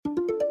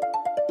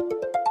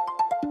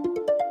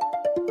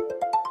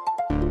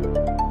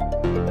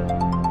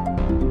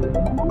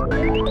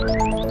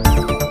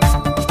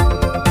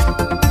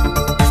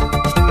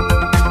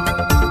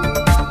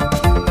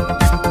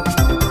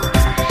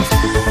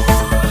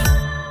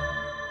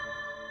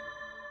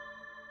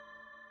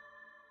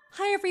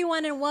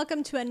everyone, and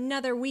welcome to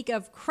another week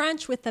of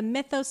Crunch with the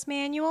Mythos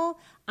Manual.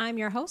 I'm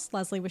your host,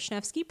 Leslie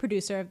Wisniewski,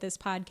 producer of this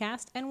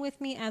podcast, and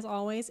with me, as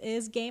always,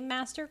 is Game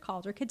Master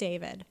Calder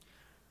David.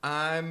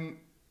 I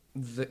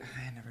never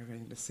have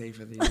anything to say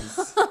for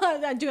these.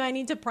 Do I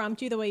need to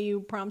prompt you the way you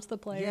prompt the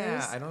players?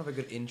 Yeah, I don't have a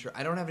good intro.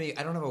 I don't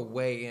have a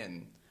way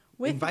in.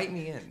 Invite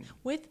me in.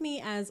 With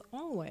me, as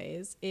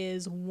always,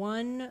 is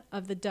one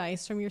of the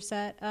dice from your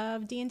set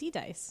of D&D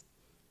dice.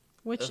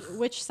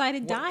 Which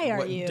sided die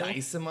are you? What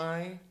dice am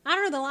I? I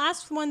don't know. The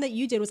last one that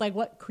you did was like,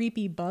 what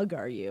creepy bug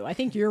are you? I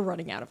think you're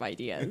running out of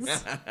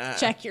ideas.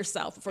 Check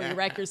yourself before you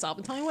wreck yourself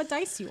and tell me what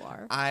dice you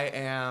are. I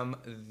am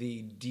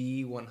the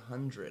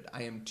D100.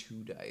 I am 2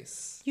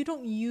 dice. You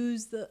don't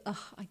use the...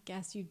 I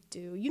guess you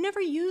do. You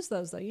never use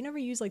those, though. You never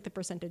use, like, the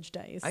percentage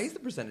dice. I use the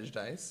percentage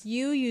dice.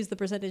 You use the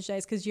percentage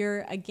dice because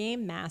you're a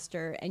game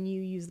master and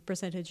you use the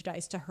percentage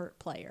dice to hurt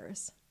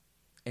players.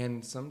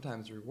 And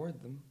sometimes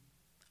reward them.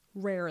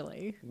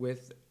 Rarely.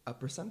 With a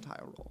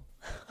percentile roll.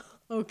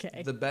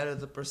 Okay. The better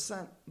the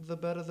percent, the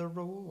better the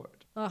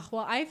reward.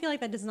 Well, I feel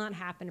like that does not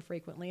happen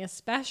frequently,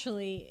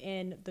 especially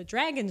in the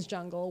Dragon's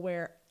Jungle,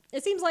 where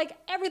it seems like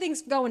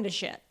everything's going to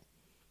shit.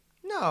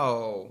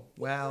 No.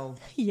 Well.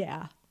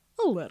 Yeah,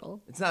 a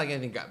little. It's not like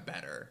anything got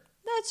better.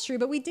 That's true,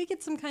 but we did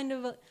get some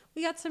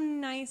we got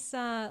some nice,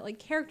 like,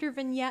 character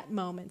vignette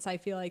moments, I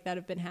feel like, that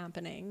have been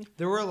happening.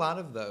 There were a lot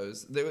of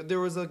those. There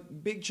was a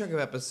big chunk of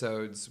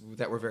episodes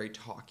that were very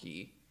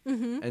talky.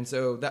 Mm-hmm. And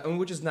so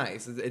which is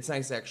nice. It's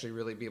nice to actually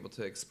really be able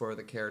to explore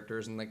the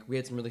characters, and like we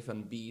had some really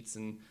fun beats,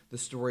 and the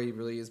story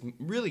really is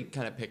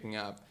kind of picking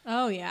up.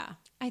 Oh yeah,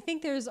 I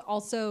think there's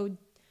also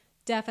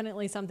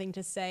definitely something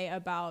to say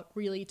about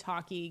really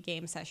talky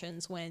game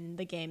sessions when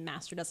the game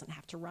master doesn't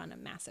have to run a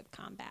massive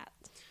combat.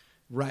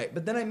 Right,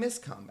 but then I miss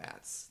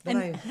combats.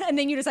 And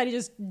then you decide to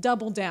just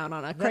double down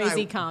on a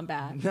crazy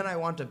combat. Then I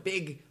want a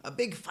big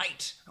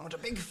fight. I want a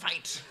big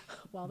fight.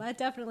 Well, that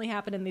definitely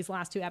happened in these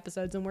last 2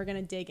 episodes, and we're going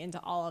to dig into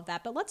all of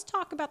that. But let's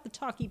talk about the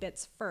talky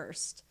bits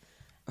first.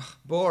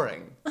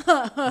 Boring.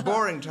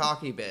 Boring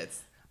talky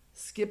bits.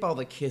 Skip all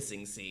the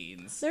kissing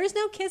scenes. There's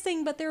no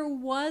kissing, but there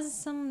was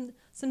some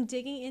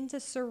digging into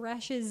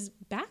Suresh's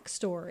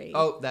backstory.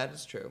 Oh, that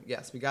is true.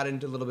 Yes, we got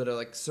into a little bit of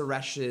like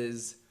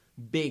Suresh's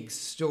big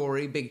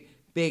story, big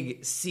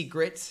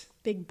secret.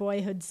 Big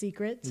boyhood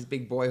secret. His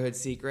big boyhood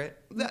secret.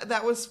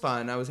 That was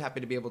fun. I was happy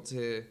to be able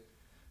to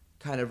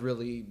kind of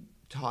really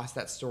toss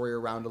that story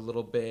around a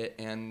little bit,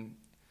 and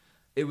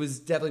it was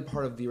definitely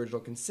part of the original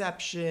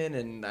conception,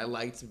 and I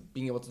liked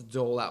being able to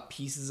dole out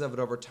pieces of it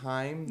over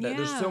time. Yeah.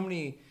 There's so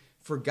many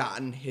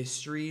forgotten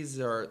histories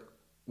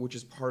which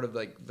is part of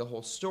like the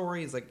whole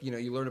story. Is like, you know,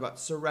 you learn about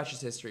Suresh's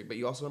history, but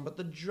you also learn about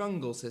the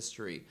jungle's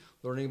history,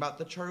 learning about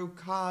the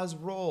Charuka's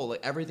role.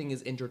 Like everything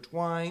is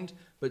intertwined,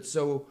 but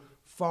so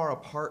far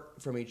apart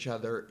from each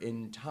other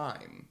in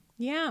time.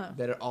 Yeah.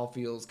 That it all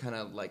feels kind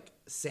of like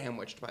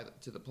sandwiched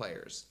to the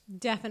players.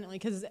 Definitely,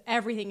 because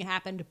everything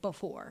happened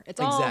before. It's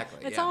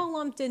all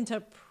lumped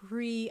into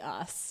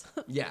pre-us.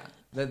 Yeah.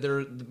 But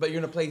you're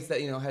in a place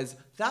that, you know, has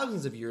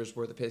thousands of years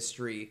worth of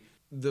history.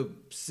 The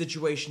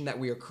situation that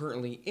we are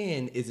currently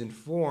in is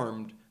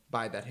informed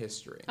by that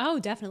history. Oh,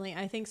 definitely.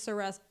 I think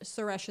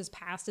Suresh's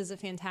past is a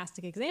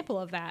fantastic example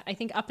of that. I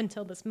think up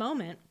until this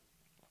moment,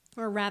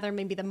 or rather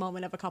maybe the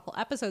moment of a couple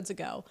episodes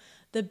ago,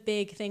 the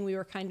big thing we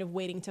were kind of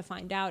waiting to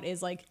find out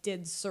is, like,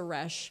 did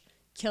Suresh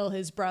kill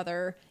his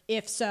brother?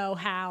 If so,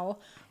 how?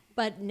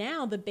 But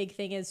now the big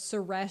thing is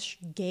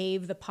Suresh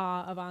gave the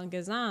paw of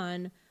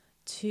Angazan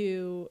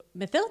to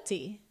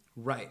Mithilti.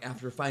 Right,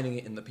 after finding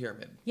it in the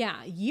pyramid.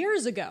 Yeah,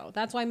 years ago.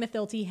 That's why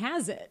Mithilti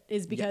has it,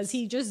 is because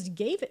he just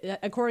gave it,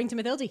 according to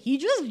Mithilti, he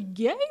just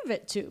gave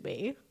it to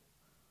me.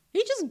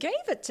 He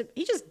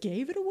just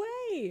gave it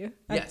away.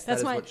 Yes,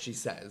 that's what she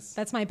says.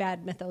 That's my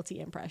bad Mithilti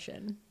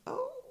impression.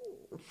 Oh.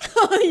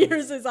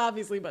 Yours is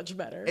obviously much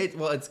better. It's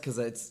because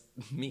it's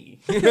me.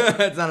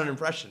 It's not an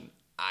impression.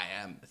 I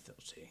am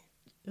Mithilti.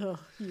 Oh,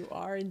 you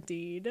are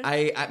indeed.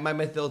 My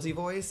Mithilti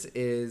voice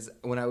is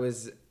when I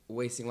was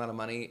wasting a lot of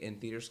money in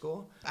theater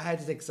school. I had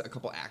to take a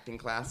couple acting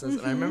classes,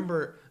 and I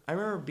remember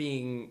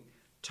being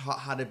taught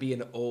how to be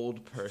an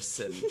old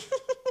person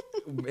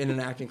in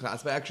an acting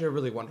class, but actually a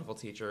really wonderful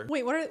teacher.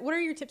 Wait, what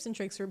are your tips and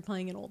tricks for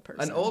playing an old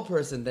person? An old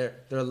person,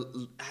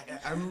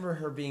 I remember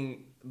her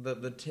being,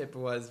 the tip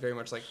was very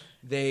much like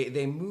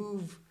they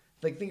move.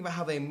 Like, think about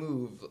how they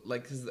move,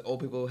 like, because the old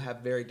people have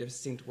very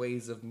distinct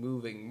ways of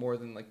moving, more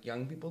than, like,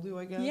 young people do,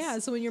 I guess. Yeah,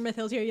 so when you're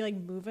Mithilti, are you, like,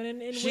 moving in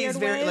weird She's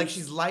very, ways? like,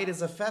 she's light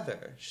as a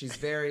feather. She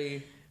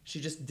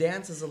just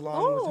dances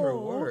along with her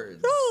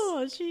words.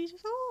 I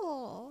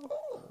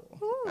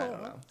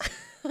don't know.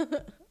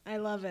 I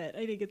love it.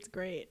 I think it's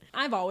great.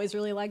 I've always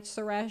really liked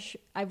Suresh.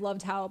 I've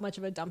loved how much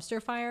of a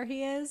dumpster fire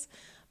he is,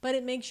 but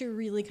it makes you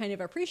really kind of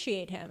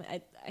appreciate him.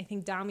 I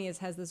think Damius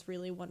has this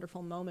really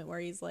wonderful moment where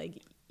he's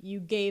like, you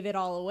gave it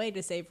all away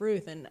to save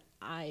Ruth, and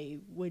I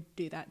would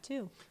do that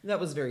too. That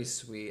was very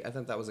sweet. I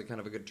think that was a kind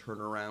of a good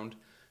turnaround,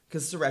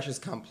 because Suresh is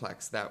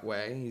complex that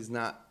way. He's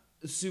not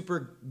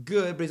super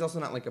good, but he's also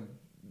not like a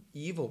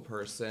evil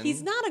person.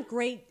 He's not a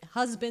great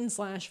husband /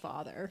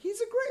 father.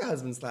 He's a great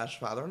husband / father.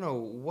 I don't know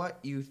why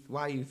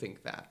you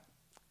think that.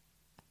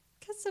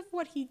 Because of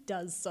what he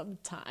does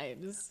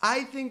sometimes.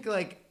 I think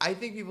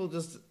people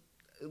just,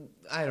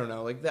 I don't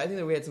know. Like, I think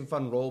that we had some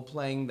fun role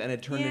playing, and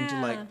it turned into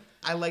like,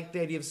 I like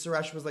the idea of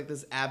Suresh was like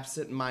this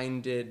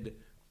absent-minded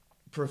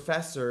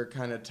professor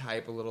kind of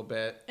type a little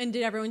bit. And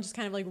did everyone just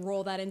kind of like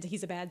roll that into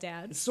he's a bad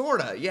dad?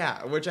 Sorta,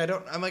 yeah. Which I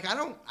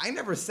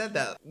never said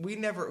that. We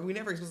never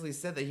explicitly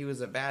said that he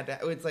was a bad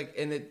dad. It's like,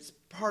 and it's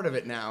part of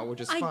it now,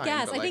 which is fine. I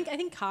guess. But I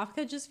think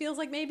Kafka just feels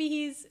like maybe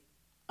he's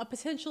a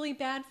potentially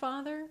bad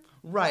father.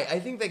 Right. I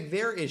think like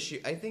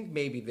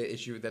maybe the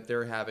issue that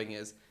they're having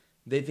is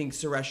they think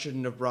Suresh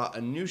shouldn't have brought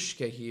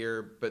Anushka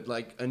here, but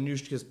like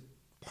Anushka's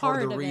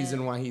part of the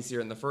reason why he's here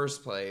in the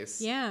first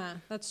place. Yeah,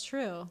 that's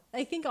true.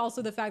 I think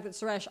also the fact that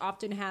Suresh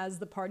often has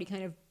the party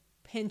kind of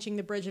pinching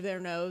the bridge of their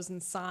nose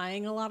and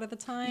sighing a lot of the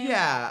time.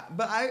 Yeah,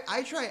 but I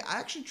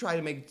actually try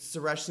to make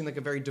Suresh seem like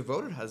a very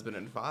devoted husband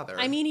and father.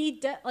 I mean,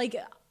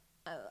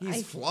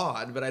 he's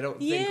flawed, but I don't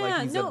think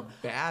he's a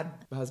bad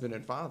husband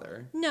and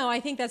father. No, I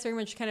think that's very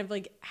much kind of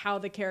like how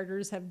the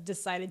characters have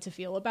decided to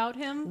feel about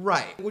him.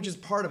 Right, which is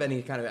part of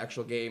any kind of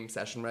actual game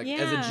session. Like,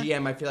 as a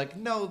GM, I feel like,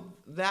 no,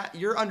 that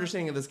your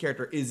understanding of this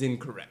character is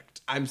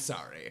incorrect. I'm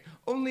sorry.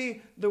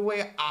 Only the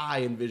way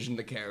I envision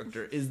the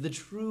character is the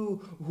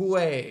true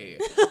way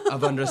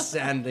of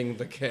understanding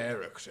the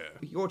character.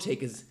 Your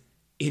take is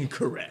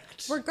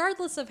incorrect.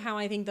 Regardless of how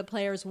I think the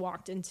players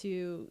walked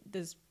into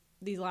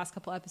these last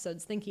couple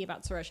episodes thinking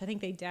about Suresh, I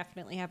think they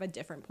definitely have a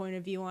different point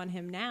of view on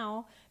him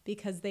now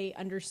because they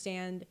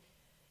understand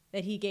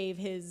that he gave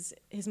his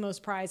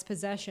most prized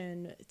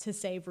possession to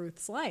save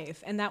Ruth's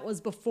life. And that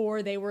was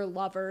before they were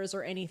lovers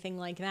or anything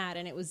like that.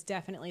 And it was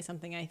definitely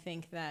something I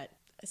think that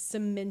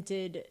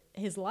cemented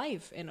his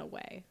life in a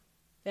way.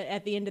 That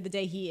at the end of the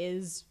day, he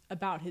is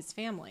about his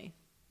family.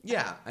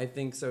 Yeah, I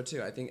think so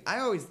too. I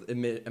always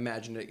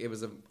imagined it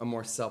was a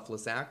more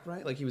selfless act,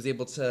 right? Like he was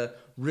able to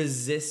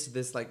resist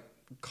this like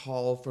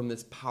call from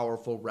this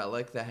powerful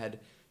relic that had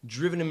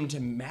driven him to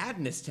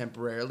madness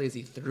temporarily as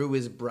he threw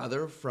his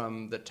brother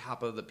from the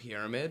top of the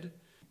pyramid.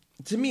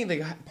 To me,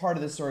 like part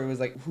of the story was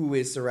like, who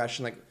is Suresh,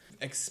 and like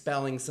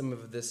expelling some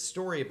of this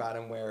story about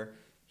him where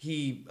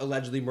he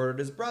allegedly murdered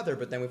his brother,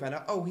 but then we found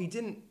out,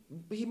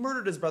 he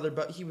murdered his brother,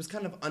 but he was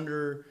kind of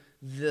under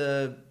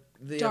the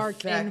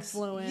dark effects.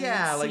 Influence.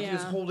 Yeah, like he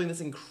was holding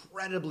this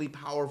incredibly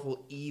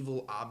powerful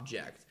evil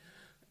object.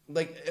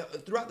 Like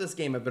throughout this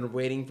game, I've been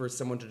waiting for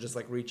someone to just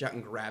like reach out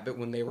and grab it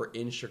when they were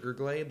in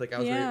Sugarglade. Like I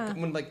was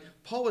when like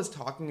Paul was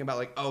talking about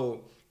like,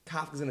 oh,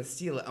 Kafka's gonna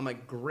steal it. I'm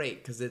like,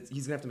 great, because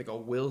he's gonna have to make a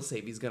will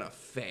save. He's gonna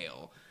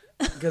fail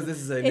because this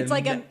is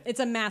it's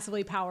a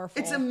massively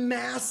powerful. It's a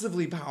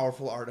massively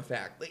powerful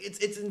artifact. Like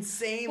it's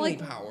insanely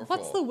powerful.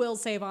 What's the will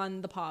save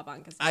on the Paw of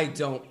Ankh-Azan? I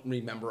don't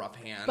remember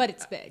offhand, but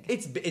it's big.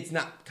 It's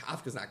not.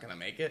 Kafka's not gonna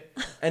make it,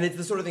 and it's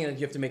the sort of thing that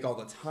you have to make all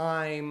the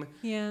time.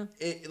 Yeah.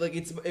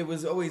 It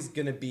was always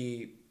gonna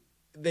be.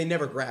 They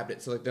never grabbed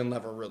it, so like they'll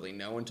never really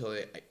know until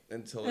it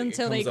comes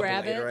they grab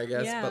up later, it. I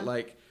guess. Yeah. But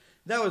like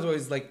that was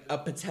always like a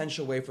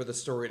potential way for the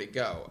story to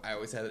go. I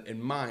always had it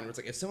in mind. Where it's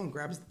like if someone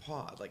grabs the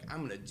pod, like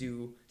I'm gonna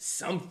do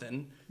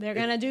something. They're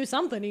gonna do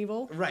something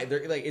evil, right?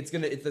 They're like it's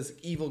this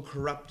evil,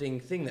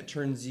 corrupting thing that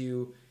turns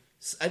you.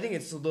 I think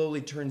it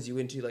slowly turns you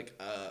into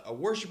like a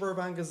worshiper of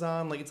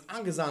Ankh-Azan. Like it's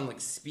Ankh-Azan like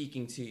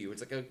speaking to you.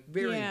 It's like a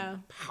very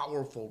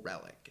powerful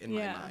relic in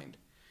my mind.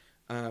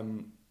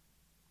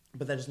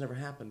 But that just never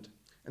happened.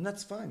 And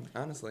that's fine,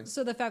 honestly.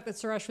 So the fact that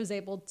Suresh was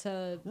able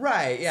to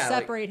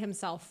separate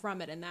himself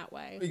from it in that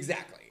way.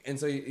 Exactly. And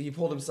so he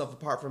pulled himself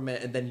apart from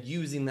it, and then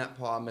using that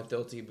paw,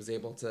 Methilti was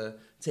able to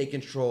take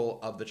control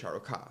of the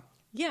Charukah.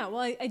 Yeah,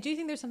 well, I do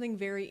think there's something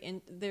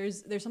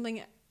there's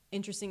something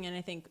interesting and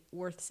I think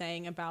worth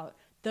saying about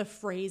the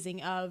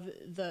phrasing of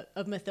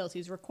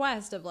Methilti's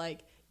request of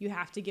like, you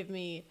have to give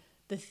me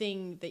the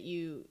thing that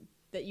you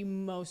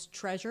most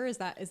treasure. Is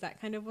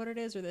that kind of what it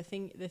is, or the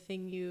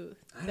thing you?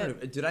 I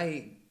don't know. Did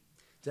I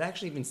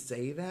actually even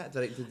say that?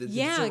 Did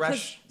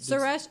Suresh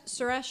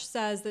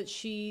says that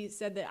she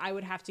said that I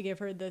would have to give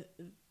her the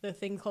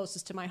thing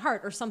closest to my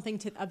heart, or something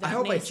of that I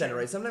hope nature. I said it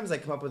right. Sometimes I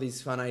come up with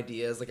these fun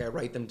ideas, like I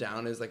write them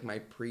down as like my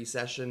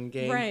pre-session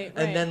game, right?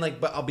 And then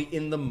like, but I'll be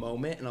in the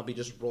moment and I'll be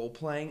just role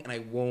playing, and I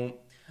won't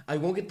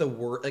get the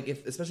word, like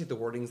especially if the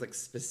wording's like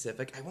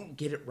specific, I won't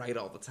get it right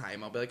all the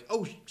time. I'll be like,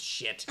 oh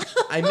shit,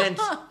 I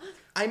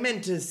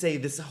meant to say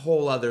this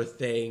whole other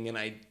thing and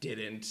I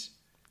didn't.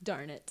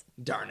 Darn it.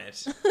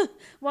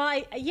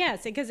 Well,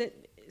 yes, because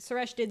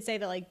Suresh did say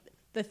that like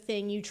the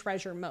thing you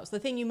treasure most, the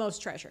thing you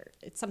most treasure,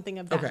 it's something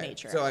of that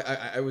nature. So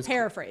I was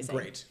paraphrasing.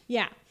 Great.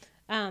 Yeah.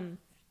 And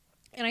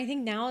I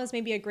think now is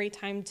maybe a great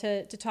time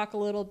to talk a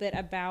little bit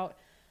about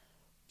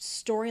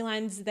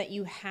storylines that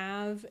you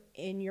have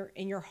in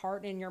your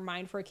heart and in your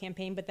mind for a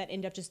campaign, but that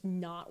end up just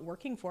not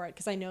working for it.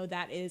 Because I know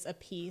that is a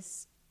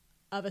piece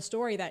of a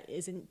story that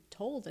isn't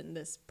told in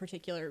this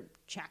particular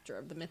chapter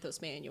of the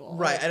Mythos Manual.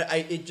 Right.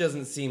 It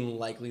doesn't seem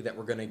likely that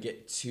we're going to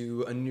get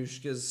to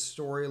Anushka's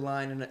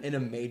storyline in a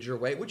major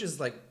way, which is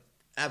like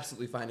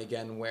absolutely fine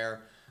again,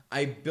 where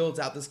I built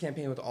out this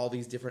campaign with all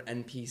these different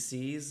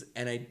NPCs,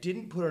 and I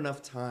didn't put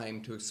enough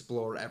time to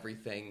explore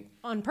everything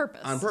On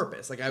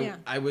purpose. Like Yeah.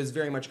 I was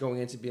very much going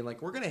into being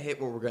like, we're gonna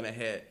hit what we're gonna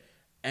hit,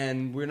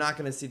 and we're not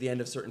gonna see the end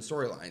of certain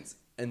storylines,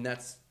 and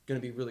that's gonna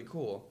be really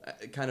cool,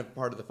 kind of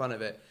part of the fun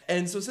of it.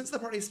 And so since the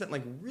party spent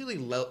like really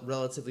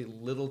relatively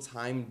little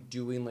time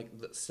doing like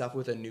the stuff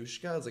with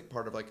Anushka as like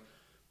part of like,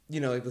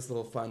 you know, like this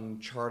little fun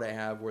chart I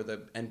have where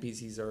the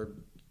NPCs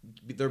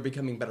they're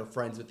becoming better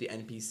friends with the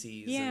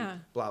NPCs Yeah.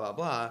 and blah blah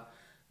blah.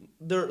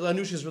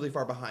 Anushka's really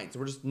far behind, so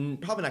we're just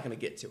probably not going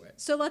to get to it.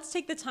 So let's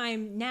take the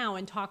time now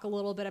and talk a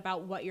little bit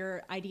about what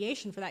your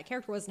ideation for that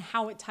character was and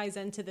how it ties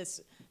into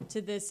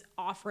this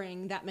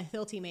offering that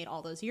Mathilde made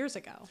all those years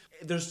ago.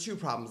 There's two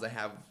problems I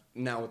have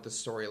now with the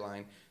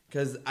storyline,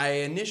 because I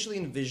initially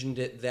envisioned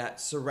it that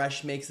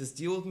Suresh makes this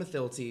deal with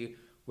Mathilde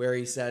where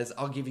he says,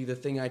 I'll give you the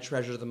thing I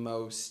treasure the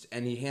most,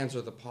 and he hands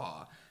her the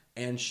paw,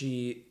 and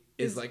she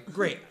is like,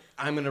 great,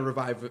 I'm going to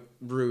revive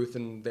Ruth,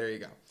 and there you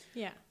go.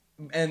 Yeah.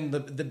 And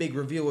the big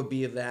reveal would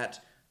be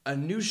that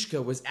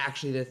Anushka was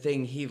actually the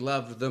thing he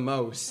loved the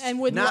most, And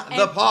would not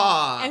the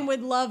paw. And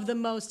would love the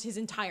most his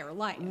entire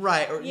life.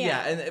 Right.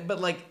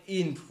 But like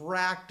in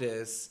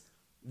practice,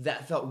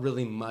 that felt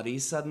really muddy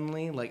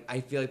suddenly. Like I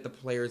feel like the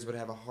players would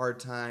have a hard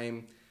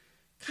time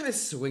kind of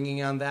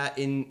swinging on that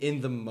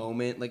in the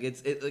moment. Like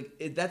that's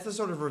the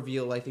sort of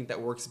reveal I think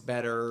that works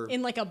better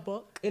In like a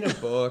book. in a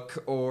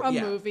book or A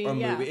movie,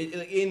 yeah.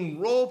 In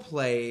role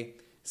play,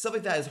 stuff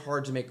like that is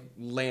hard to make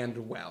land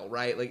well,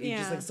 right? Like it's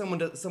just like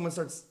someone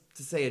starts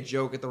to say a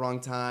joke at the wrong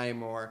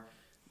time, or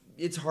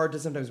it's hard to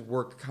sometimes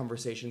work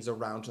conversations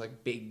around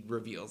like big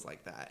reveals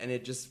like that, and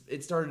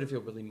it started to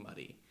feel really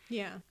muddy.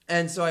 Yeah.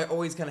 And so I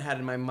always kind of had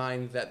in my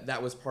mind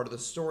that was part of the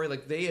story.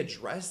 Like they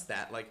addressed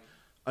that, like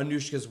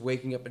Anushka's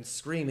waking up and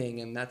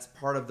screaming, and that's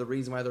part of the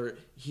reason why they're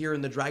here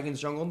in the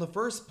Dragon's Jungle in the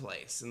first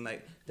place, and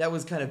like that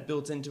was kind of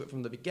built into it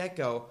from the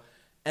get-go.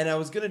 And I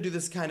was gonna do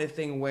this kind of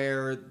thing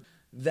where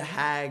the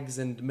hags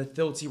and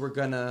Mathilde were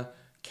gonna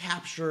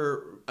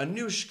capture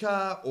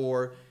Anushka,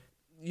 or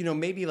you know,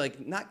 maybe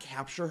like not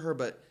capture her,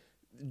 but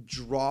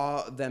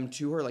draw them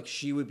to her. Like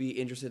she would be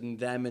interested in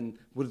them and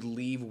would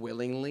leave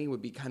willingly,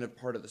 would be kind of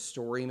part of the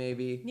story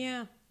maybe.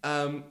 Yeah.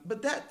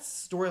 But that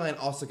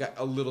storyline also got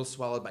a little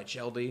swallowed by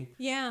Chelde.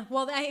 Yeah.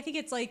 Well, I think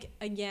it's like,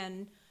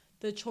 again,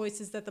 the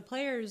choices that the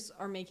players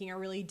are making are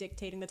really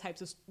dictating the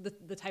types of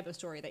the type of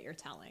story that you're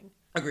telling.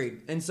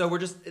 Agreed. And so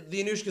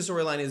the Anushka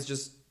storyline is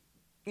just,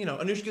 you know,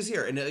 Anushka's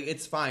here and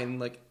it's fine.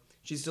 Like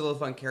she's still a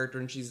fun character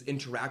and she's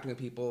interacting with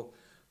people.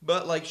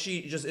 But, like,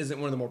 she just isn't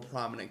one of the more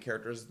prominent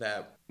characters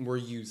that we're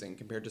using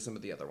compared to some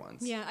of the other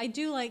ones. Yeah, I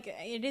do like,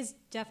 it is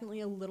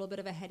definitely a little bit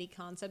of a heady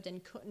concept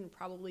and couldn't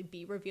probably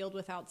be revealed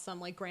without some,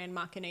 like, grand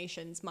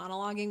machinations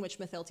monologuing, which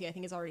Mathilde, I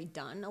think, has already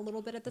done a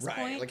little bit at this point.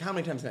 Right, like, how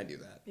many times can I do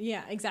that?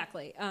 Yeah,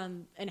 exactly.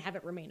 And have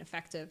it remain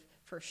effective,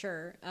 for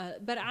sure.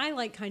 But I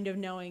like kind of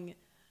knowing,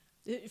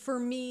 for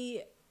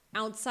me,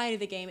 outside of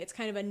the game, it's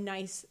kind of a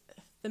nice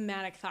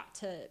thematic thought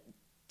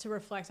to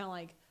reflect on,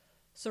 like,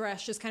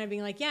 Suresh just kind of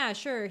being like, yeah,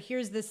 sure,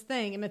 here's this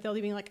thing. And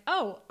Mathilde being like,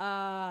 oh,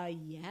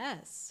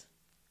 yes,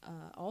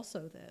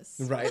 also this.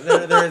 Right.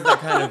 There is that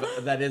kind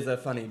of, that is a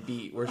funny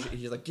beat where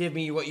he's like, give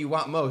me what you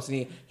want most. And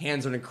he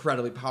hands her an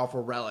incredibly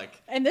powerful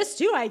relic. And this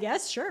too, I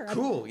guess, sure.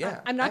 Cool,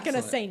 yeah. I'm not going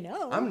to say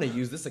no. I'm going to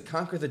use this to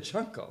conquer the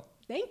jungle.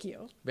 Thank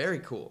you. Very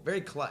cool.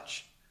 Very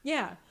clutch.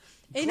 Yeah.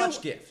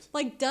 Clutch gift.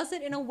 Like, does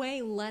it in a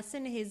way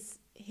lessen his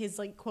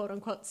like, quote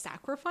unquote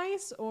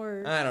sacrifice,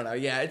 or? I don't know.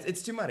 Yeah,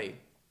 it's too muddy.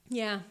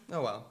 Yeah.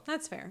 Oh well.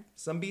 That's fair.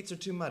 Some beats are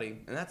too muddy,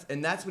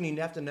 and that's when you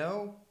have to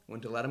know when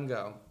to let them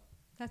go.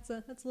 That's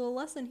a little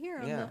lesson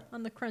here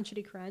on the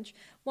crunchity crunch.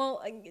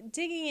 Well,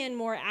 digging in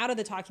more out of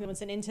the talking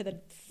points and into the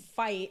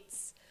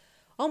fights.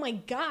 Oh my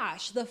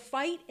gosh, the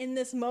fight in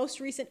this most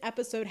recent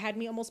episode had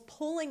me almost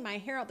pulling my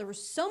hair out. There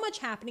was so much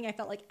happening. I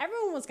felt like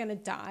everyone was going to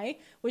die,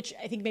 which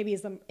I think maybe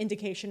is the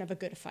indication of a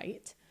good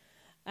fight.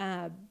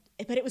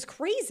 But it was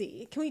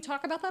crazy. Can we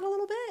talk about that a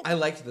little bit? I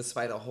liked this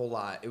fight a whole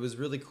lot. It was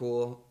really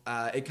cool.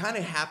 It kind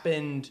of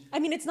happened... I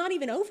mean, it's not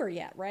even over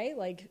yet, right?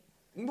 Like...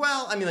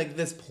 Well, I mean, like,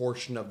 this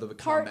portion of the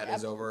combat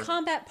is over.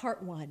 Combat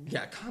part 1.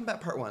 Yeah,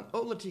 combat part 1.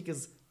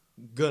 Olatika's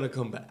gonna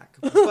come back.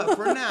 But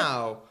for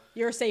now...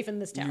 You're safe in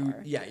this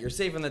tower. You're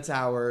safe in the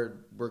tower.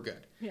 We're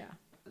good. Yeah.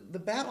 The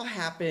battle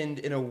happened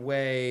in a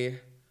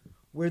way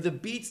where the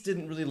beats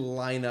didn't really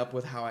line up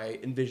with how I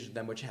envisioned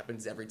them, which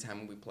happens every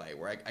time we play,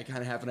 where I kind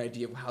of have an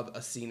idea of how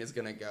a scene is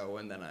going to go,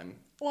 and then I'm...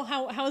 Well,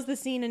 how is the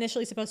scene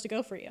initially supposed to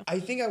go for you?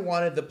 I think I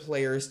wanted the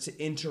players to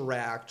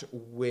interact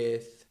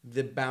with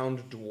the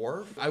bound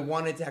dwarf. I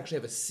wanted to actually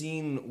have a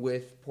scene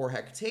with poor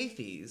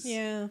Hectathes.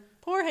 Yeah.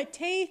 Poor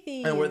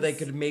Hectathes. And where they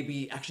could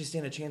maybe actually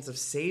stand a chance of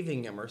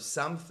saving him or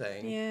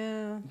something.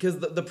 Yeah. Because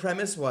the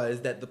premise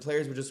was that the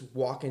players would just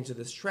walk into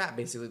this trap,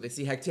 basically. They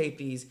see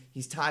Hectathes,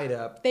 he's tied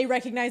up. They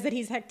recognize that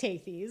he's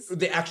Hectathes.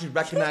 They actually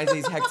recognize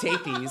he's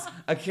Hectathes,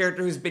 a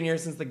character who's been here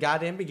since the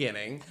goddamn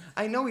beginning.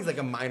 I know he's like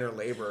a minor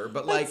laborer,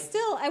 but like,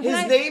 still, his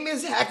name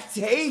is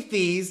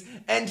Hectathes,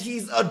 and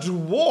he's a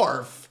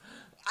dwarf.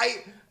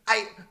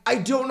 I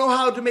don't know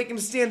how to make him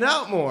stand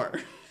out more.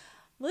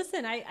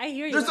 Listen, I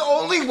hear you. There's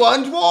only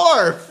one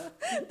dwarf,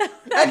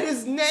 and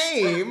his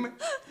name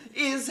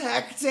is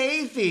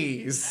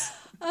Hectates.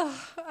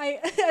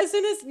 As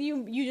soon as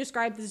you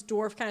described this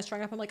dwarf kind of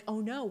strung up, I'm like, oh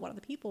no, one of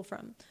the people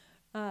from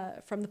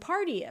the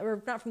party,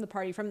 or not from the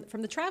party, from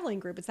the traveling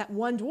group. It's that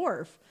one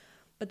dwarf,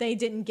 but they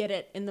didn't get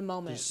it in the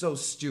moment. They're so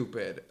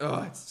stupid.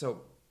 Oh, it's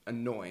so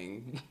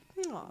annoying.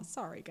 Oh,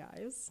 sorry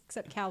guys.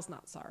 Except Cal's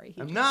not sorry.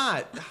 I'm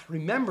not.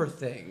 Remember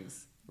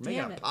things. We're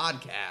making Damn a it.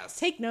 podcast.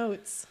 Take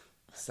notes.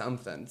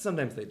 Something.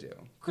 Sometimes they do.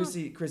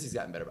 Chrissy's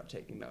gotten better about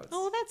taking notes.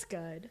 Oh, that's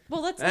good.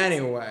 Well, let's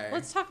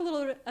talk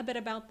a bit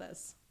about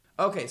this.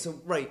 Okay, so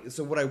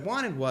what I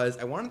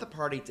wanted the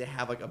party to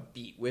have like a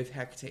beat with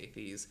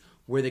Hectates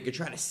where they could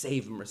try to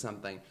save him or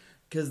something.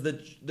 Because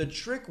the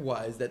trick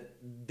was that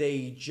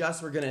they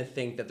just were gonna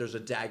think that there's a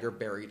dagger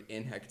buried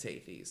in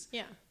Hectates.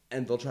 Yeah.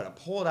 And they'll try to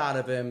pull it out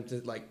of him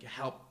to like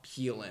help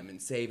heal him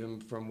and save him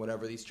from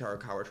whatever these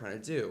Charukar were trying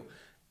to do.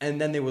 And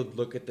then they would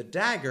look at the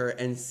dagger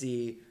and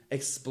see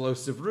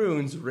explosive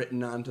runes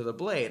written onto the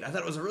blade. I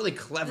thought it was a really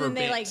clever and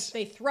then bit.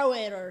 they throw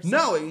it or something.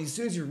 No, as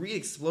soon as you read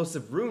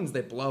explosive runes,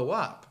 they blow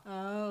up.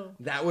 Oh.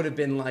 That would have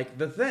been like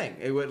the thing.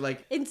 It would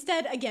like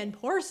Instead, again,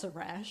 poor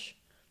Suresh.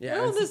 Yeah,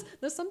 Oh,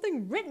 there's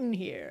something written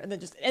here, and then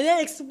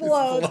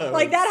explodes.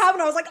 Like that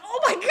happened. I was like, oh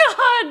my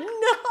god,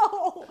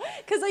 no!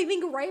 Because I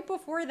think right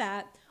before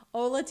that,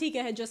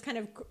 Olatika had just kind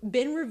of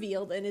been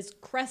revealed and is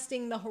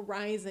cresting the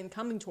horizon,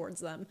 coming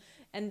towards them.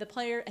 And the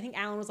player, I think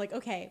Alan was like,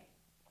 okay,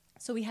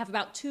 so we have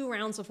about 2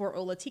 rounds before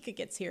Olatika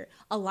gets here.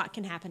 A lot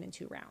can happen in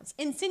 2 rounds,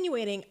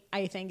 insinuating,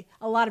 I think,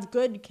 a lot of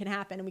good can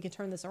happen, and we can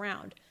turn this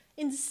around.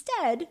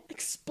 Instead,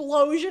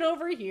 explosion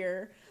over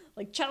here.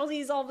 Like,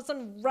 Chelsea's all of a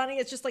sudden running.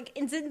 It's just like,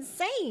 it's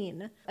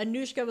insane.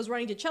 Anushka was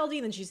running to Chelsea,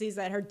 and then she sees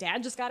that her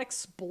dad just got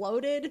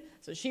exploded.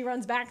 So she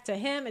runs back to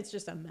him. It's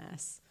just a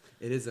mess.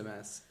 It is a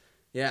mess.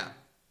 Yeah.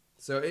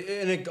 So,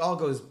 it all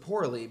goes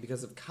poorly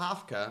because of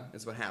Kafka,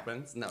 is what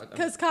happens.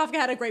 Because Kafka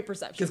had a great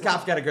perception. Because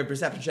Kafka had a great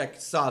perception check,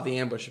 saw the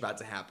ambush about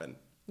to happen.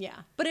 Yeah.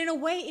 But in a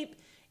way,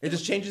 it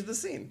just changes the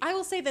scene. I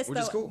will say this, which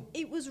though. Is cool.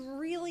 It was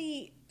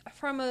really,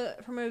 from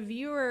a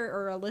viewer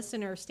or a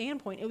listener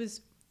standpoint, it was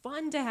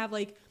fun to have,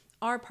 like,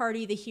 our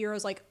party, the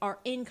heroes, like, are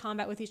in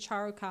combat with these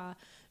Charukar.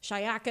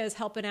 Shayaka is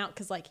helping out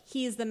because, like,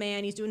 he's the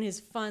man. He's doing his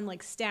fun,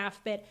 like,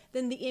 staff bit.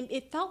 Then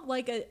it felt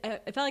like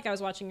I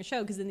was watching a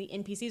show because then the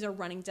NPCs are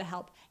running to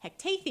help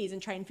Hectates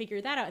and try and figure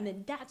that out. And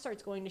then that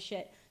starts going to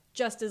shit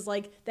just as,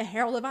 like, the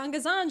Herald of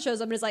Angazan shows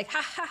up and is like,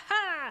 ha, ha,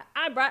 ha,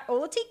 I brought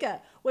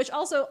Olatika. Which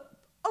also,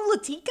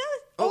 Olatika?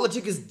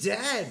 Olatika's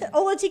dead.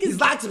 He's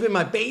locked up in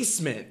my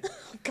basement.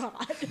 Oh,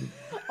 God.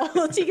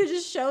 Olatika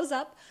just shows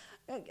up.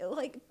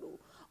 Like,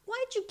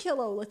 why'd you kill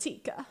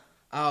Olatika?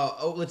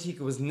 Oh, Olatika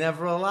was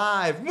never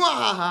alive.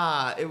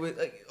 Mwahaha! It was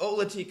like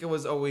Olatika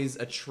was always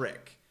a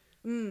trick.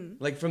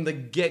 Like from the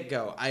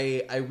get-go,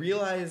 I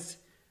realized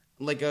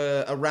like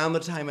around the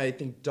time I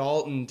think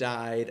Dalton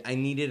died, I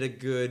needed a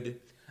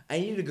good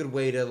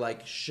way to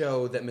like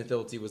show that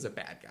Mathilde was a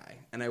bad guy,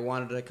 and I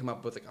wanted to come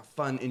up with like a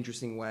fun,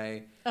 interesting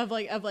way of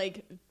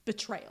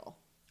betrayal.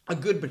 A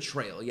good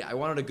betrayal, yeah. I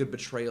wanted a good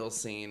betrayal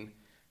scene.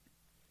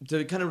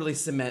 To kind of really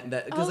cement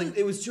that, because like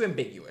it was too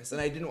ambiguous,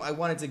 and I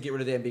wanted to get rid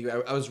of the ambiguity.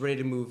 I was ready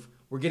to move.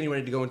 We're getting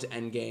ready to go into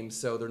Endgame,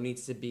 so there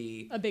needs to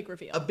be a big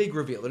reveal.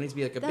 There needs to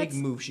be like a big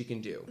move she can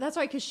do. That's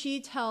right, because she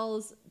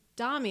tells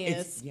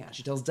Damius.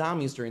 She tells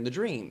Damius during the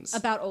dreams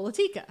about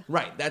Olatika.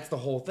 Right, that's the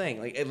whole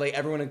thing. Like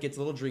everyone gets a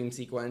little dream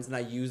sequence, and I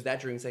use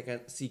that dream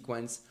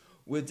sequence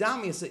with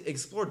Damius,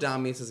 explore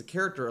Damius as a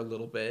character a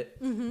little bit,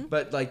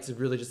 but like to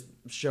really just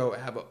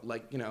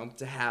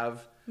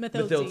have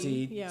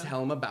Mathilde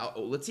tell him about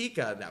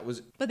Olatika.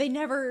 But they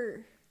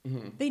never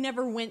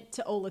went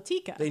to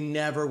Olatika. They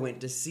never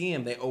went to see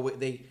him.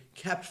 They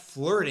kept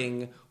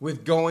flirting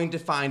with going to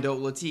find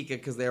Olatika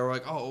because they were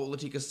like, oh,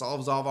 Olatika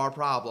solves all of our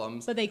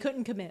problems. But they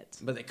couldn't commit.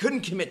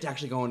 To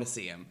actually going to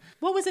see him.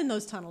 What was in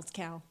those tunnels,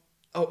 Cal?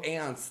 Oh,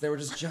 ants. They were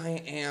just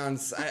giant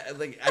ants.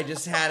 I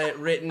just had it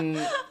written.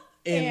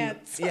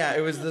 Ants. Yeah,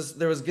 it was this.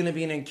 There was going to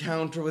be an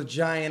encounter with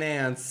giant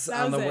ants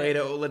on the way to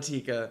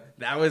Olatika.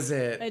 That was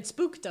it. It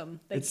spooked them.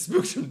 It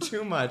spooked them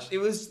too much.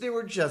 They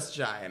were just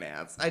giant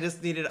ants. I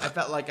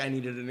felt like I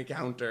needed an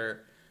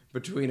encounter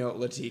between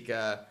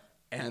Olatika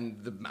and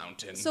the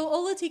mountain. So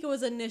Olatika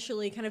was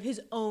initially kind of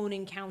his own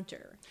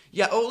encounter.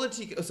 Yeah,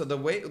 Olatika. So the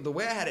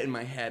way I had it in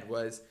my head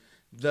was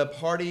the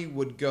party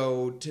would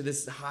go to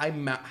this high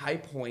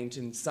point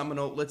and summon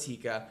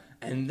Olatika,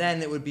 and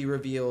then it would be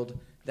revealed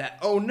that,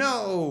 oh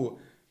no,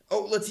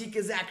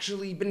 Olatika's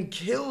actually been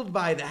killed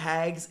by the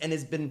hags and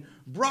has been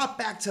brought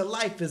back to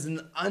life as an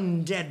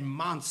undead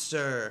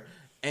monster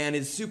and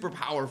is super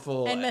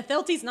powerful. And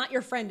Mathilde's not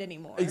your friend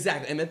anymore.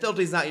 Exactly, and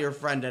Mathilde's not your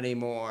friend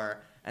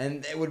anymore.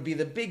 And it would be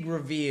the big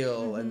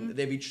reveal, and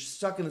they'd be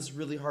stuck in this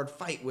really hard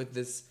fight with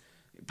this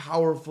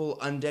powerful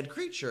undead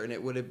creature, and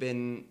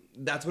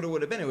that's what it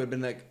would have been. It would have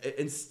been like,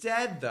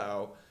 instead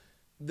though,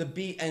 the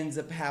beat ends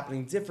up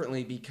happening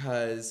differently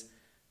because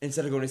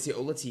instead of going to see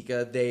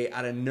Olatika, they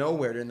out of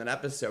nowhere during that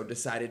episode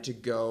decided to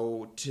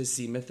go to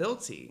see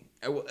Mathilde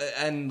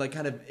and like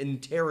kind of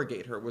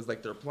interrogate her was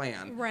like their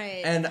plan.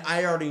 Right. And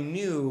I already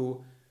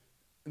knew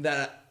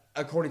that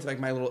according to like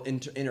my little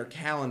inner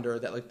calendar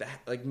that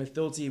like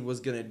Mathilde was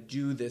gonna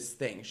do this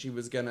thing. She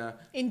was gonna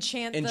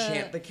enchant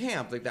the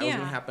camp. Like that was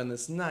gonna happen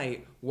this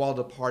night while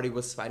the party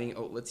was fighting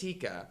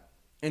Otlatika.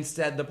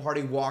 Instead, the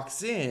party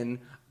walks in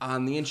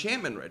on the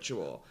enchantment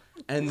ritual,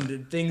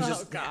 and things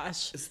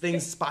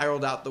things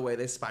spiraled out the way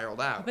they spiraled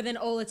out. But then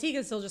Olatika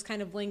is still just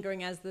kind of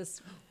lingering as this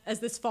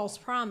false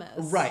promise.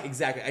 Right,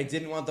 exactly. I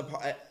didn't want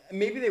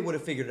maybe they would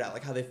have figured it out,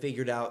 like how they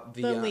figured out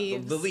the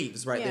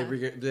leaves, right?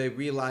 Yeah. They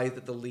realized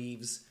that the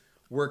leaves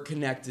were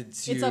connected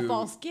to... It's a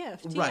false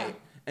gift, right. Yeah.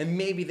 And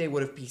maybe they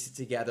would have pieced it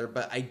together,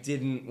 but I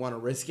didn't want to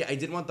risk it. I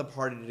didn't want the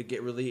party to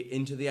get really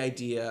into the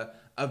idea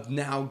of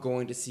now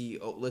going to see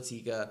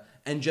Otlatika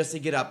and just to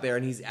get up there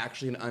and he's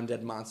actually an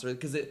undead monster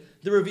because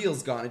the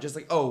reveal's gone. It's just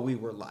like, oh, we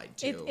were lied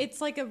to. It's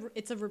like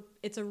it's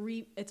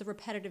a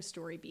repetitive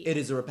story beat. It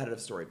is a repetitive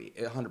story beat,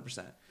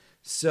 100%.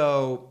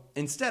 So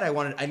instead,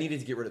 I needed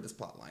to get rid of this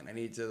plot line. I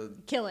needed to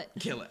kill it.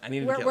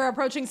 We're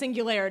approaching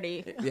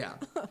singularity. Yeah,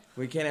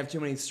 we can't have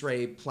too many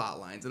stray plot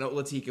lines. And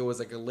Otlatika was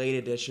like a late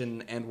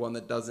addition and one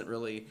that doesn't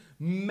really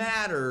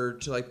matter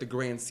to like the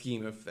grand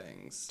scheme of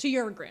things. To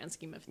your grand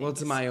scheme of things. Well,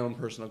 to my own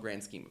personal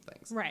grand scheme of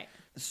things. Right.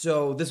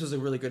 So this was a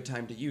really good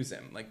time to use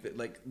him. Like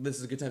this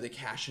is a good time to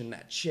cash in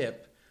that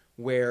chip.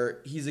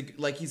 Where he's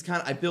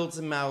kind of, I built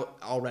him out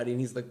already, and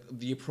he's like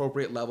the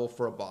appropriate level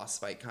for a boss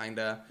fight,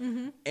 kinda.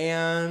 Mm-hmm.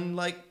 And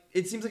like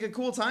it seems like a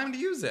cool time to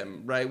use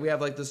him, right? We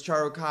have like this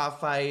Charuka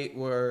fight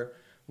where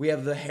we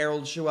have the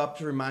Herald show up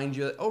to remind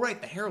you that, oh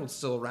right, the Herald's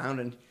still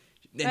around, and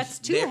that's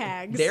two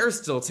hags. They're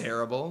still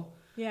terrible.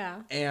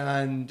 Yeah.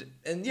 And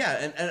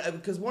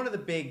because one of the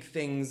big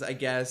things I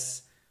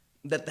guess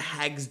that the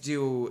hags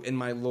do in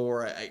my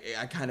lore,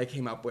 I kind of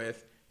came up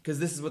with. Because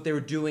this is what they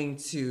were doing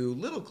to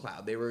Little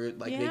Cloud. They were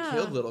like they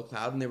killed Little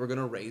Cloud and they were going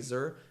to raise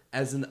her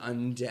as an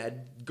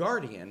undead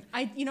guardian.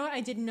 You know what? I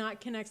did not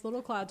connect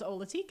Little Cloud to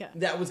Olatika.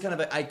 That was kind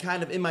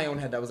of in my own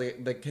head. That was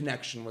like the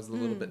connection was a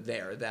little bit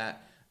there.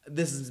 That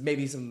this is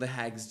maybe something the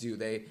hags do.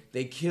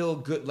 They kill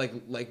good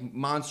like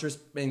monstrous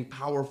and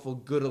powerful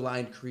good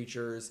aligned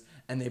creatures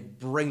and they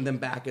bring them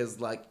back as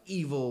like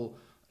evil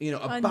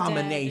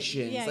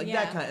abominations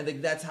that kind of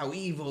like that's how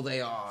evil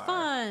they are.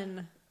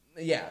 Fun.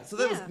 Yeah, so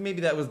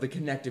that was the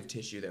connective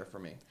tissue there for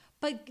me.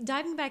 But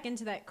diving back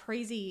into that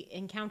crazy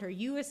encounter,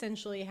 you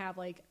essentially have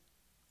like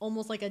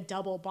almost like a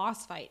double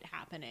boss fight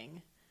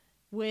happening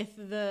with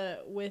the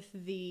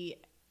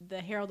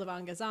Herald of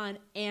Angazan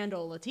and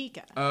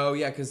Olatika. Oh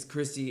yeah, because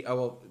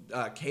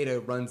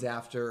Keita runs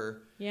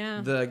after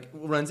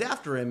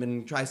him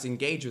and tries to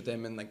engage with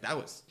him, and like that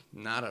was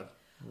not a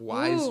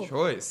wise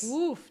choice.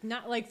 Oof,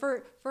 not like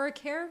for a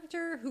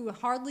character who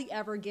hardly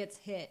ever gets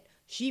hit.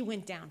 She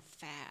went down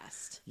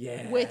fast.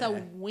 Yeah. With a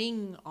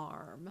wing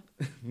arm.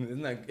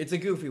 It's a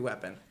goofy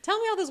weapon. Tell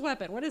me about this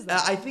weapon. What is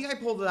that? I think I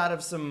pulled it out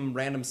of some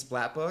random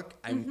splat book.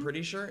 I'm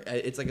pretty sure.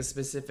 It's like a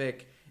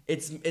specific...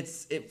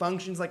 It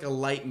functions like a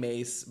light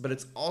mace, but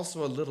it's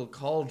also a little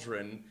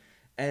cauldron.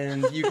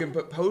 And you can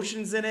put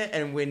potions in it,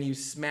 and when you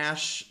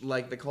smash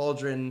like the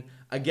cauldron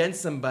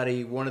against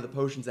somebody, one of the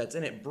potions that's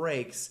in it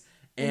breaks.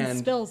 And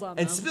spills on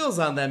them. And spills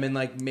on them and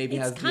like maybe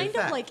has the effect. It's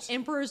kind of like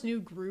Emperor's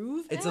New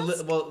Groove. It's a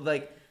little... Well,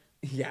 like...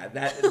 Yeah,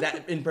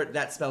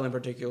 that spell in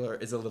particular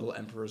is a little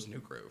Emperor's New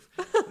Groove.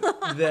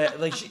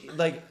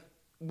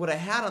 What I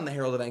had on the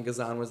Herald of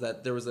Angazan was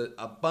that there was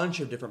a bunch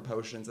of different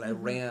potions, and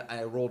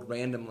I rolled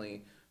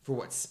randomly for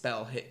what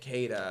spell hit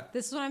Keita.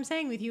 This is what I'm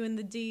saying with you and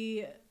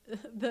the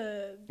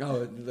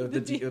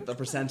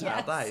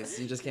percentile dice.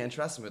 You just can't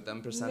trust me with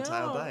them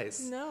percentile dice.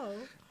 No.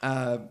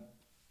 And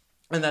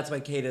that's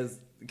why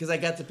Keita's... Because I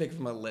got to pick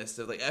from a list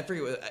of like I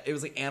forget it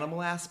was like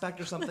Animal Aspect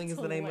or something is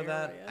the name of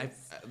that.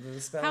 The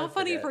spell, How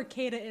funny for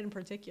Keita in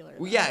particular.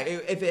 Well, yeah,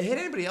 if it hit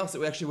anybody else,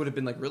 it actually would have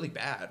been like really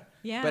bad.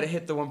 Yeah. But it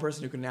hit the one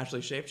person who could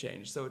naturally shape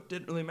change, so it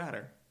didn't really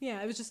matter. Yeah,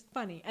 it was just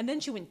funny. And then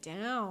she went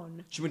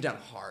down. She went down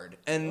hard,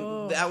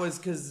 and that was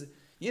because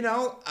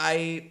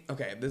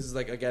this is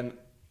like again,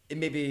 it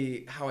may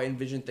be how I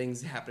envision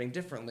things happening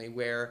differently,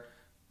 where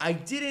I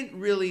didn't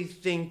really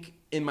think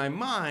in my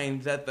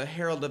mind that the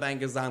Herald of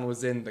Angazan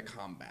was in the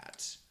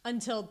combat.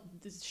 Until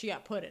she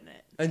got put in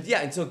it. And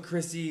yeah, until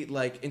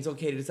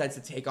Keita decides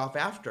to take off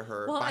after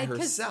her by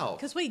herself.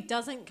 Because wait,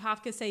 doesn't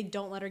Kafka say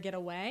don't let her get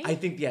away? I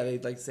think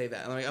they'd like say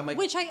that. I'm like,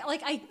 which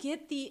I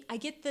get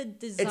the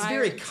desire. It's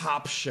very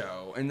cop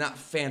show and not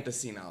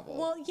fantasy novel.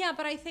 Well, yeah,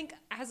 but I think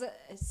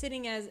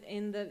sitting as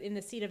in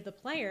the seat of the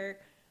player,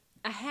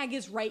 a hag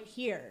is right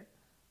here.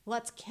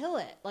 Let's kill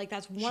it. Like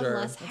that's one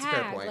less hag. That's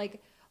a fair point.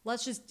 Like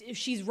if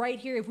she's right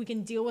here, if we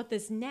can deal with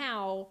this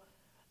now.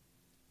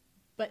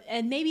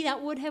 And maybe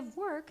that would have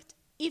worked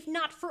if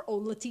not for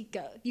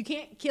Olatika. You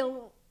can't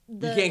kill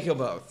You can't kill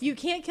both.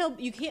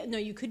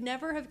 You could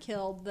never have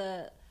killed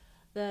the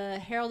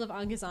Herald of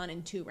Angazan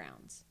in 2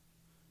 rounds.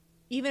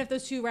 Even if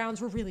those 2 rounds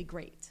were really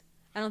great.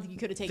 I don't think you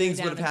could have taken things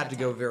her down would have had in to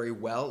that go time. very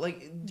well.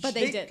 But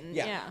they didn't,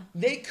 yeah.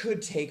 They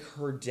could take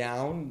her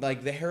down.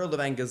 Like, the Herald of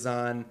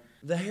Angazan.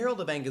 The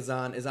Herald of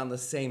Angazan is on the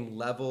same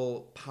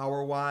level,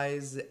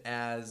 power-wise,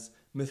 as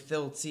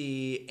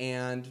Mithilti,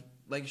 and,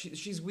 like,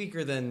 she's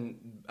weaker than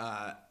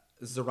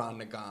Zoran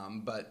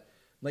Nagam, but...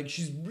 Like,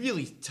 she's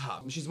really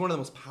tough. She's one of the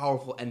most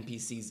powerful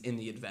NPCs in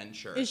the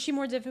adventure. Is she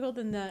more difficult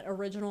than the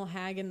original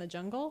hag in the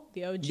jungle?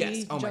 The OG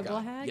yes. Oh my jungle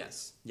God. hag?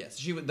 Yes.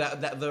 She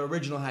the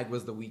original hag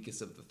was the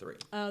weakest of the three.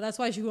 Oh, that's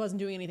why she wasn't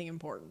doing anything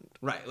important.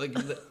 Right. Like,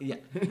 yeah,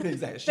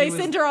 exactly. They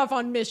sent her off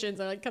on missions.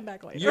 They're like, come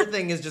back later. Your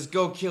thing is just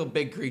go kill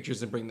big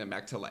creatures and bring them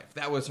back to life.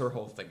 That was her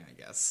whole thing,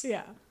 I guess.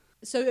 Yeah.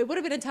 So it would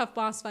have been a tough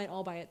boss fight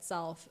all by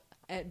itself,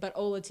 but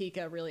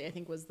Olatika really, I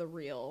think, was the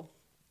real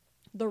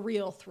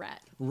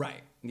threat.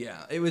 Right.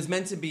 Yeah. It was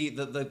meant to be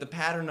the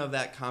pattern of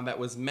that combat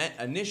was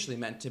initially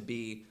meant to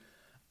be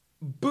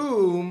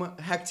boom,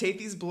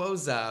 Hectates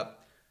blows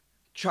up,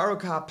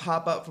 Charoka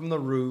pop up from the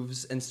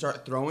roofs and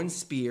start throwing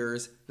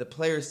spears. The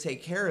players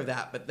take care of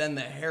that, but then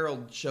the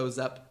Herald shows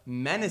up,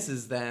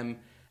 menaces them,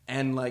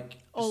 and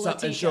shows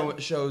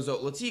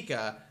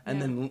Olatika, and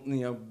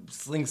then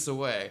slinks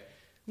away.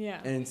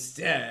 Yeah. And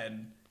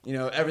instead,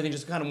 everything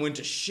just kind of went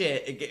to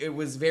shit. It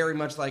was very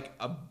much like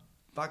a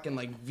fucking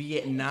like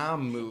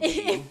Vietnam movie.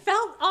 It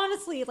felt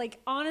honestly,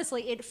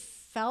 it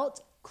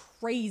felt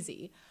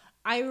crazy.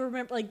 I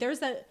remember there's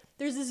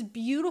this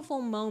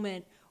beautiful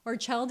moment where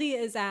Chelde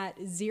is at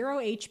 0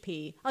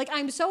 HP. Like,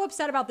 I'm so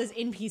upset about this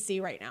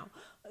NPC right now.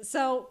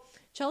 So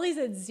Chelde's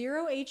at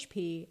 0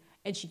 HP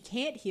and she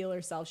can't heal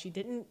herself. She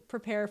didn't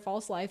prepare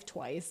false life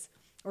twice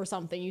or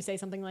something. You say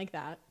something like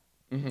that.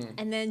 Mm-hmm.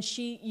 And then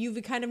you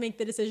kind of make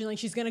the decision, like,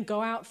 she's going to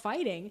go out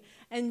fighting.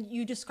 And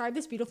you describe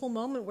this beautiful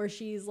moment where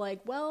she's like,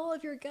 well,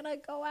 if you're going to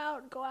go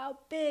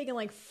out big, and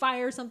like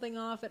fire something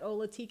off at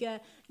Olatika.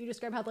 You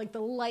describe how like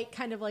the light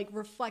kind of like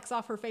reflects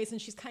off her face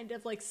and she's kind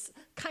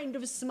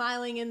of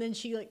smiling, and then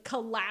she like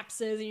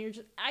collapses,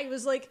 and I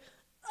was like,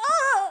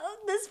 oh,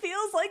 this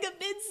feels like a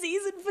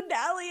mid-season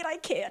finale and I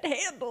can't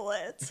handle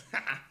it.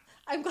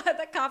 I'm glad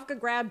that Kafka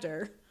grabbed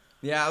her.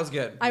 Yeah, it was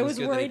good. I was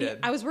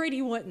worried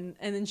he wouldn't,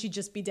 and then she'd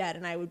just be dead,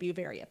 and I would be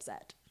very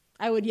upset.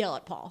 I would yell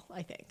at Paul,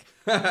 I think.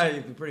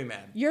 You'd be pretty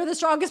mad. You're the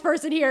strongest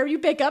person here. You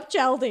pick up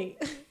Chelde.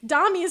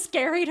 Damius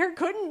carried her,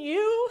 couldn't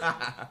you?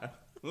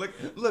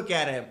 Look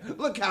at him.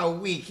 Look how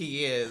weak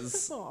he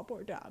is. Oh,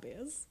 poor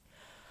Damius.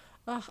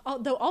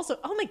 Though also,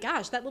 oh my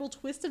gosh, that little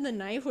twist of the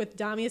knife with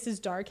Damius's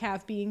dark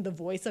half being the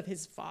voice of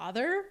his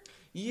father.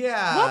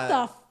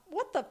 Yeah.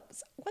 What the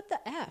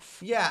F?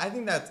 Yeah, I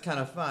think that's kind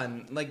of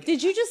fun. Like,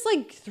 did you just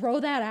like throw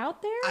that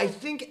out there? I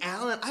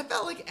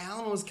felt like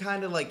Alan was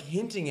kind of like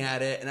hinting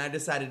at it, and I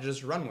decided to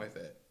just run with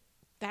it.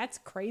 That's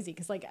crazy,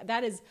 because like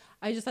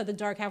I just thought the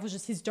dark half was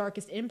just his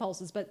darkest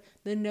impulses, but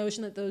the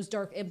notion that those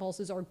dark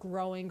impulses are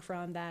growing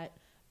from that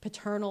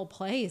paternal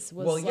place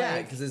was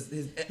because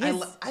I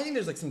think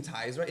there's like some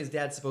ties, right? His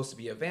dad's supposed to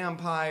be a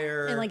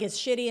vampire, and like it's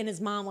shitty, and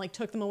his mom like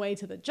took them away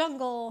to the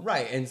jungle,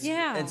 right? And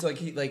so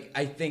like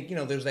I think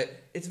there's that,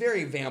 it's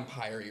very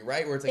vampire-y,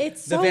 right? Where it's like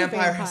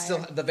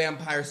the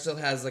vampire still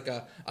has like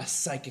a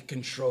psychic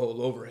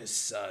control over his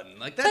son,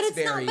 like that's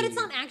but it's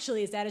not actually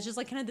his dad. It's just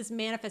like kind of this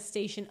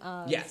manifestation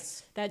of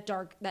that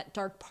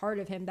dark part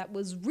of him that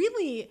was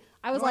really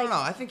I don't know.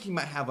 I think he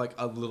might have like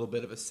a little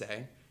bit of a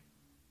say.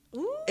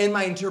 Ooh. In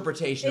my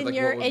interpretation of like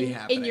what would be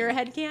happening. In your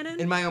headcanon?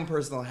 In my own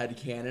personal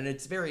headcanon.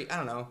 It's very, I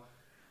don't know,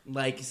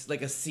 like a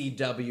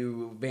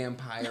CW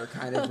vampire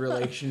kind of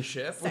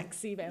relationship.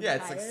 Sexy vampires. Yeah,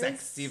 it's like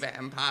sexy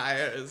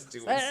vampires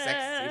doing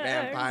sexy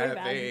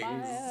vampire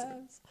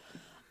things.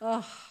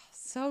 Oh,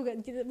 so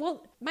good.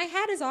 Well, my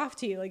hat is off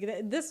to you. Like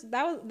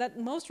that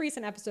most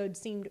recent episode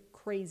seemed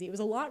crazy. It was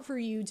a lot for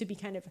you to be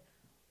kind of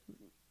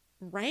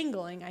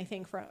wrangling, I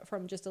think,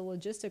 from just a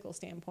logistical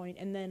standpoint,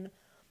 and then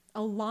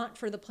a lot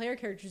for the player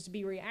characters to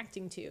be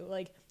reacting to.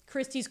 Like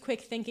Christy's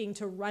quick thinking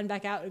to run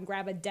back out and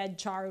grab a dead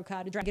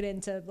Charuka to drag it in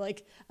to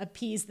like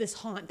appease this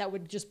haunt that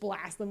would just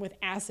blast them with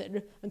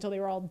acid until they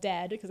were all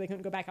dead because they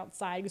couldn't go back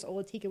outside because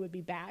Olatika would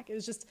be back. It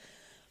was just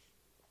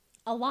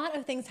a lot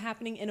of things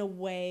happening in a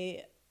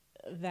way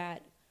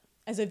that,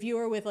 as a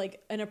viewer with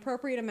like an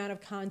appropriate amount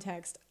of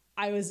context,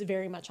 I was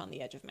very much on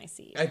the edge of my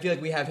seat. I feel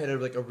like we have hit a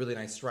really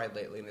nice stride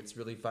lately, and it's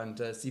really fun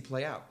to see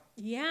play out.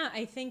 Yeah,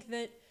 I think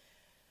that,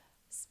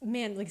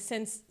 man, like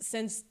since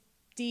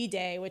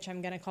D-Day, which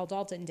I'm going to call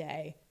Dalton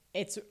Day,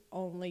 it's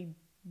only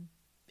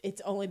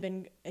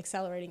been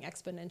accelerating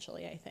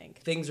exponentially, I think.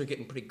 Things are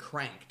getting pretty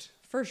cranked.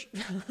 For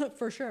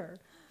sure.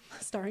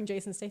 Starring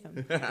Jason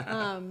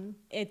Statham.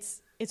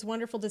 It's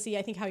wonderful to see,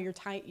 I think, how your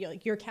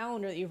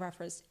calendar that you've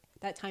referenced,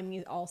 that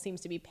timing all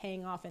seems to be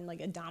paying off in like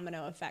a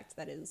domino effect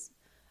that is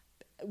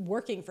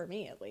working for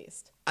me, at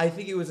least. I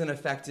think it was an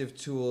effective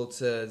tool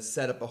to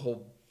set up a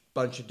whole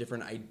bunch of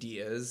different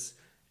ideas,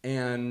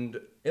 and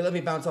it let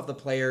me bounce off the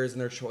players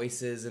and their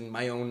choices and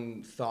my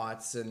own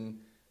thoughts, and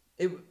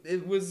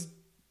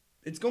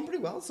it's going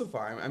pretty well so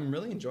far. I'm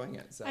really enjoying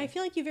it. So I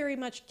feel like you very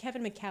much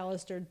Kevin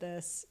McAllistered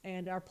this,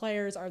 and our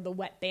players are the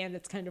wet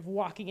bandits kind of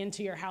walking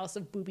into your house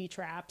of booby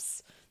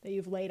traps that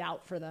you've laid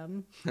out for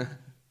them.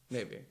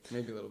 Maybe a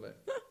little bit.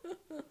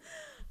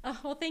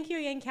 Well, thank you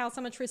again, Cal,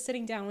 so much for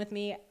sitting down with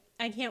me.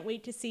 I can't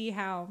wait to see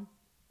how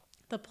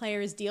the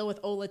players deal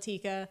with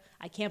Olatika.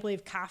 I can't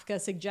believe Kafka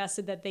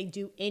suggested that they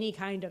do any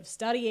kind of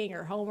studying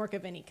or homework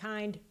of any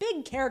kind.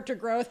 Big character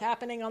growth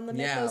happening on the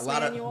Mythos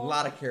Manual. A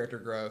lot of character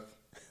growth.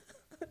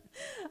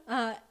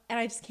 And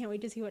I just can't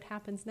wait to see what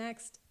happens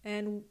next.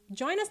 And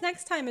join us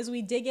next time as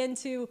we dig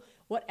into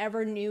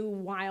whatever new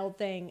wild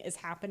thing is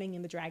happening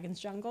in the Dragon's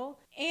Jungle.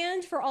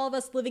 And for all of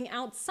us living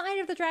outside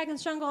of the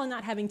Dragon's Jungle and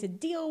not having to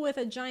deal with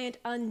a giant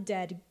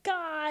undead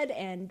god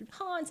and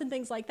haunts and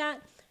things like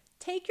that,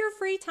 take your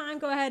free time,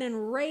 go ahead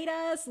and rate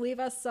us, leave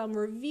us some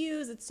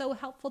reviews. It's so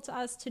helpful to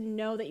us to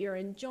know that you're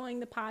enjoying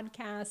the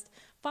podcast.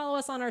 Follow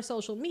us on our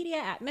social media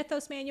at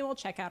Mythos Manual.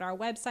 Check out our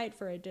website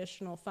for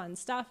additional fun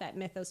stuff at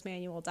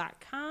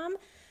mythosmanual.com.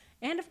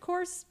 And of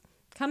course,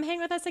 come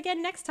hang with us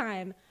again next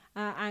time.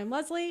 I'm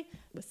Leslie.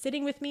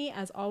 Sitting with me,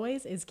 as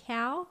always, is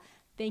Cal.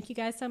 Thank you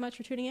guys so much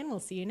for tuning in. We'll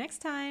see you next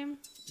time.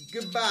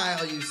 Goodbye,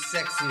 all you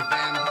sexy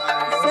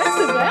vampires.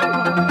 Sexy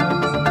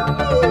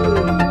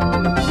vampires.